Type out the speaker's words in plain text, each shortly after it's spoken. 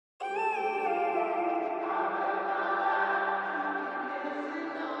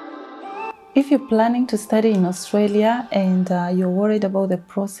If you're planning to study in Australia and you're worried about the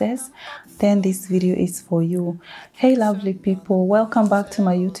process, then this video is for you. Hey lovely people, welcome back to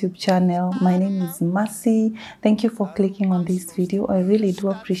my YouTube channel. My name is Mercy. Thank you for clicking on this video. I really do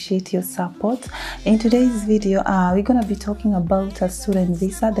appreciate your support. In today's video, we're going to be talking about a student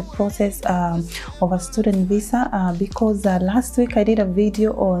visa, the process of a student visa, because last week I did a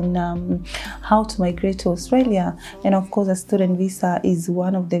video on how to migrate to Australia, and of course a student visa is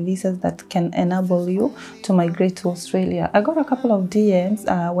one of the visas that can enable you to migrate to Australia. I got a couple of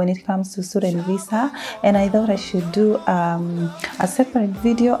DMs when it comes to student visa, and I thought I should do a separate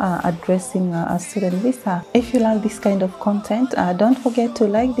video addressing a student visa. If you like this kind of content, don't forget to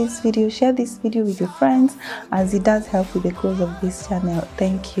like this video, share this video with your friends, as it does help with the growth of this channel.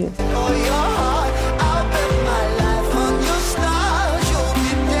 Thank you.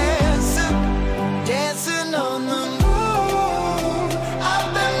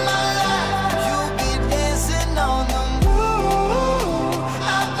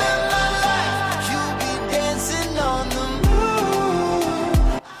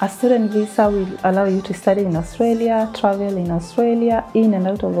 A student visa will allow you to study in Australia, travel in Australia, in and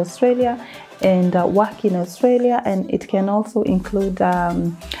out of Australia, and work in Australia. And it can also include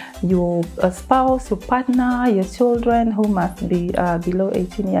your spouse, your partner, your children who must be below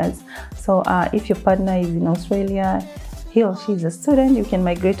 18 years. So if your partner is in Australia, he or she is a student, you can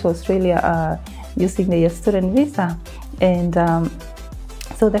migrate to Australia using the student visa. And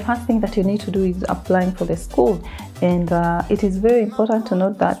so the first thing that you need to do is applying for the school. And it is very important to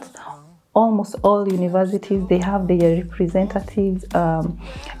note that almost all universities, they have their representatives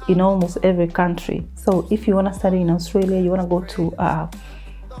in almost every country. So if you want to study in Australia, you want to go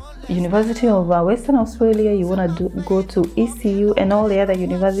to University of Western Australia, you want to go to ECU and all the other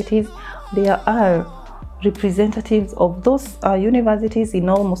universities, there are representatives of those universities in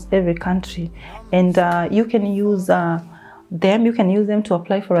almost every country. And you can use them to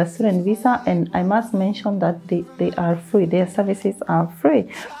apply for a student visa. And I must mention that they are free, their services are free.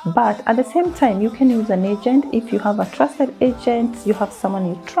 But at the same time, you can use an agent. If you have a trusted agent, you have someone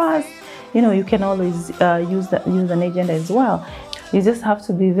you trust, you know, you can always use an agent as well. You just have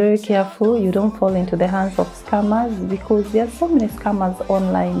to be very careful you don't fall into the hands of scammers, because there are so many scammers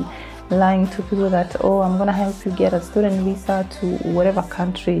online lying to people that, oh, I'm gonna help you get a student visa to whatever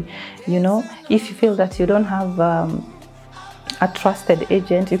country. You know, if you feel that you don't have a trusted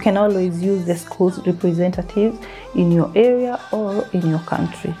agent, you can always use the school's representatives in your area or in your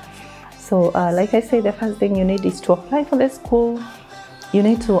country. So like I said, the first thing you need is to apply for the school. You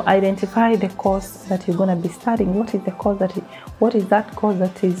need to identify the course that you're going to be studying. What is that course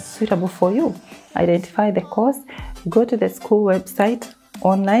that is suitable for you? Identify the course, go to the school website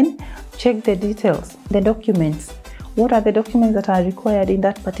online, check the details, the documents. What are the documents that are required in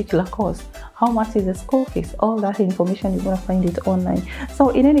that particular course? How much is the school fees? All that information, you're going to find it online. So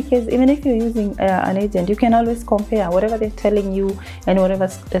in any case, even if you're using an agent, you can always compare whatever they're telling you and whatever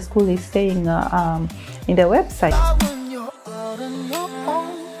the school is saying in their website.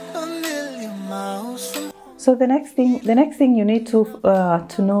 So the next thing you need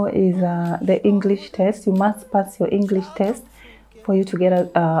to know is the English test. You must pass your English test for you to get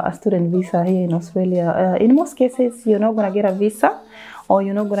a student visa here in Australia. In most cases, you're not going to get a visa, or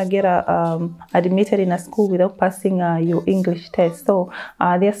you're not going to get admitted in a school without passing your English test. So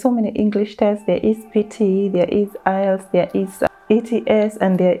there are so many English tests. There is PT, there is IELTS, there is ETS,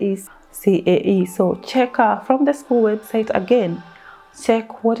 and there is CAE. So check from the school website again,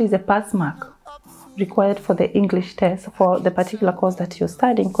 check what is the pass mark required for the English test for the particular course that you're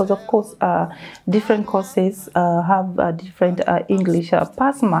studying, because of course different courses have different English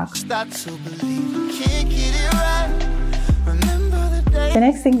pass marks. The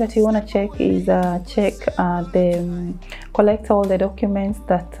next thing that you want to check is collect all the documents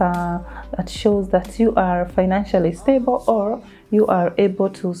that shows that you are financially stable, or you are able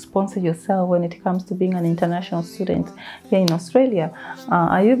to sponsor yourself when it comes to being an international student here in Australia.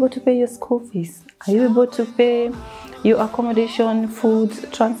 Are you able to pay your school fees? Are you able to pay your accommodation, food,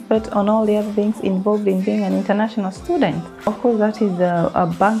 transport, and all the other things involved in being an international student? Of course, that is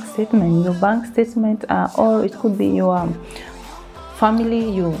a bank statement, your bank statement, or it could be your family,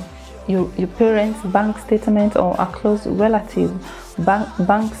 your parents' bank statement, or a close relative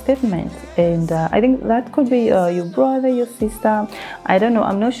bank statement. And I think that could be your brother, your sister. I don't know,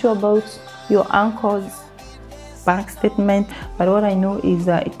 I'm not sure about your uncle's bank statement, but what I know is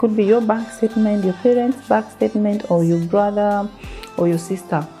it could be your bank statement, your parents' bank statement, or your brother or your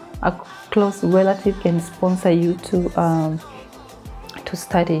sister. A close relative can sponsor you to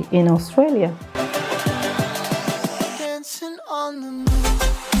study in Australia. On the moon.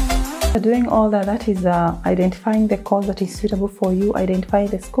 Doing all that, that is identifying the course that is suitable for you, identifying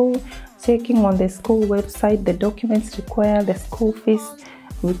the school, checking on the school website the documents required, the school fees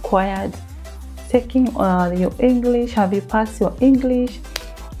required, checking your English. Have you passed your English?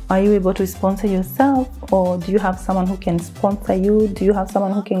 Are you able to sponsor yourself, or do you have someone who can sponsor you? Do you have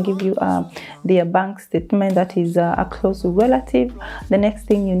someone who can give you their bank statement that is a close relative? The next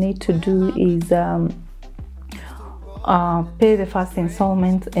thing you need to do is pay the first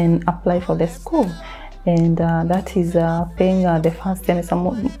installment and apply for the school. And that is paying the first semester.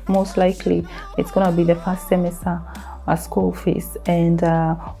 Most likely it's going to be the first semester school fees. And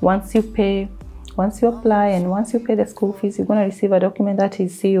once you apply and once you pay the school fees, you're going to receive a document that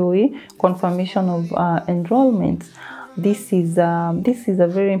is COE, confirmation of enrollment. This is a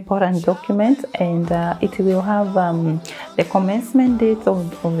very important document, and it will have the commencement date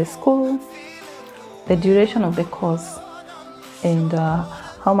of the school, the duration of the course, and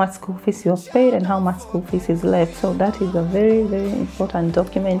how much school fees you have paid and how much school fees is left. So that is a very, very important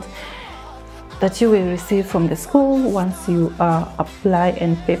document that you will receive from the school once you apply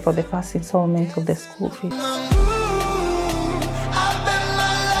and pay for the first installment of the school fee.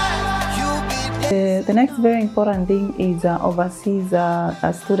 The next very important thing is overseas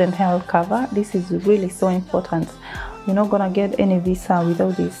student health cover. This is really so important. You're not gonna get any visa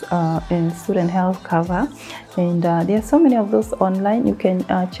without this student health cover, and there are so many of those online. You can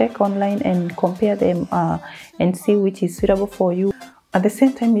check online and compare them and see which is suitable for you. At the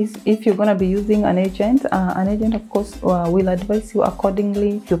same time, if you're going to be using an agent of course will advise you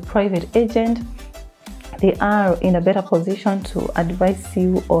accordingly. Your private agent, they are in a better position to advise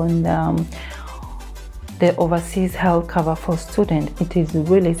you on the overseas health cover for students. It is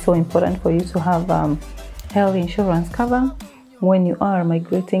really so important for you to have health insurance cover when you are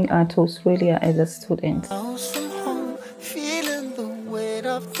migrating to Australia as a student.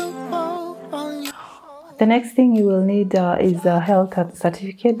 The next thing you will need is a health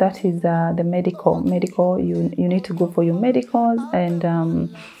certificate. That is the medical. You need to go for your medicals, and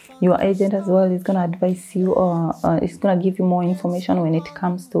your agent as well is going to advise you, or it's going to give you more information when it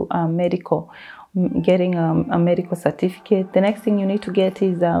comes to medical, getting a medical certificate. The next thing you need to get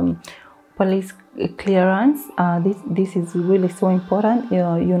is police clearance. This is really so important.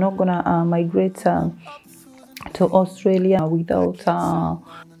 You're not going to migrate to Australia without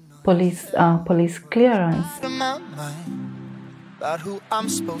police clearance.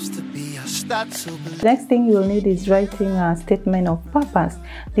 Next thing you will need is writing a statement of purpose.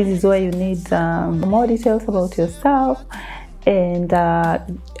 This is where you need more details about yourself, and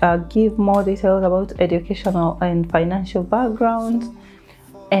give more details about educational and financial background.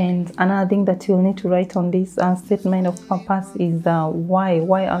 And another thing that you'll need to write on this statement of purpose is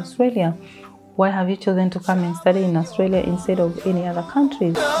why Australia. Why have you chosen to come and study in Australia instead of any other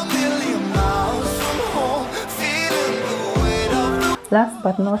countries? Last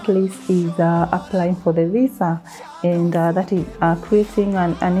but not least is applying for the visa, and that is creating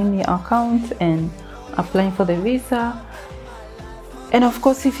an email account and applying for the visa. And of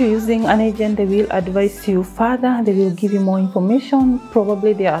course, if you're using an agent, they will advise you further. They will give you more information.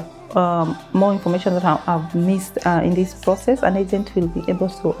 Probably there are more information that I've missed in this process. An agent will be able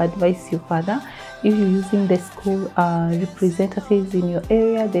to advise you further. If you're using the school representatives in your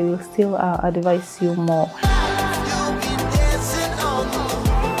area, they will still advise you more.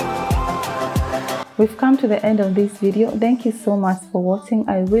 We've come to the end of this video. Thank you so much for watching.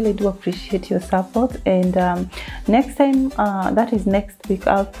 I really do appreciate your support, and next time, that is next week,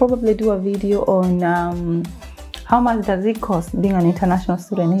 I'll probably do a video on how much does it cost being an international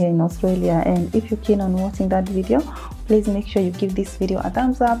student here in Australia. And if you're keen on watching that video, please make sure you give this video a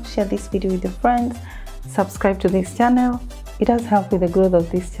thumbs up, share this video with your friends, subscribe to this channel. It does help with the growth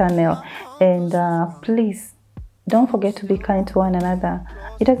of this channel. And please don't forget to be kind to one another.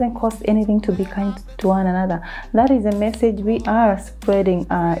 It doesn't cost anything to be kind to one another. That is a message we are spreading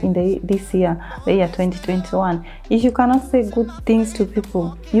in this year, the year 2021. If you cannot say good things to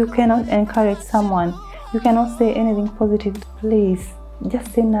people, you cannot encourage someone, you cannot say anything positive, please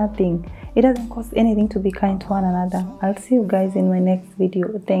just say nothing. It doesn't cost anything to be kind to one another. I'll see you guys in my next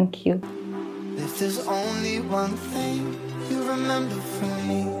video. Thank you. If there's only one thing you remember from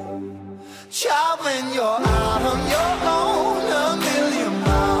me, child, when you're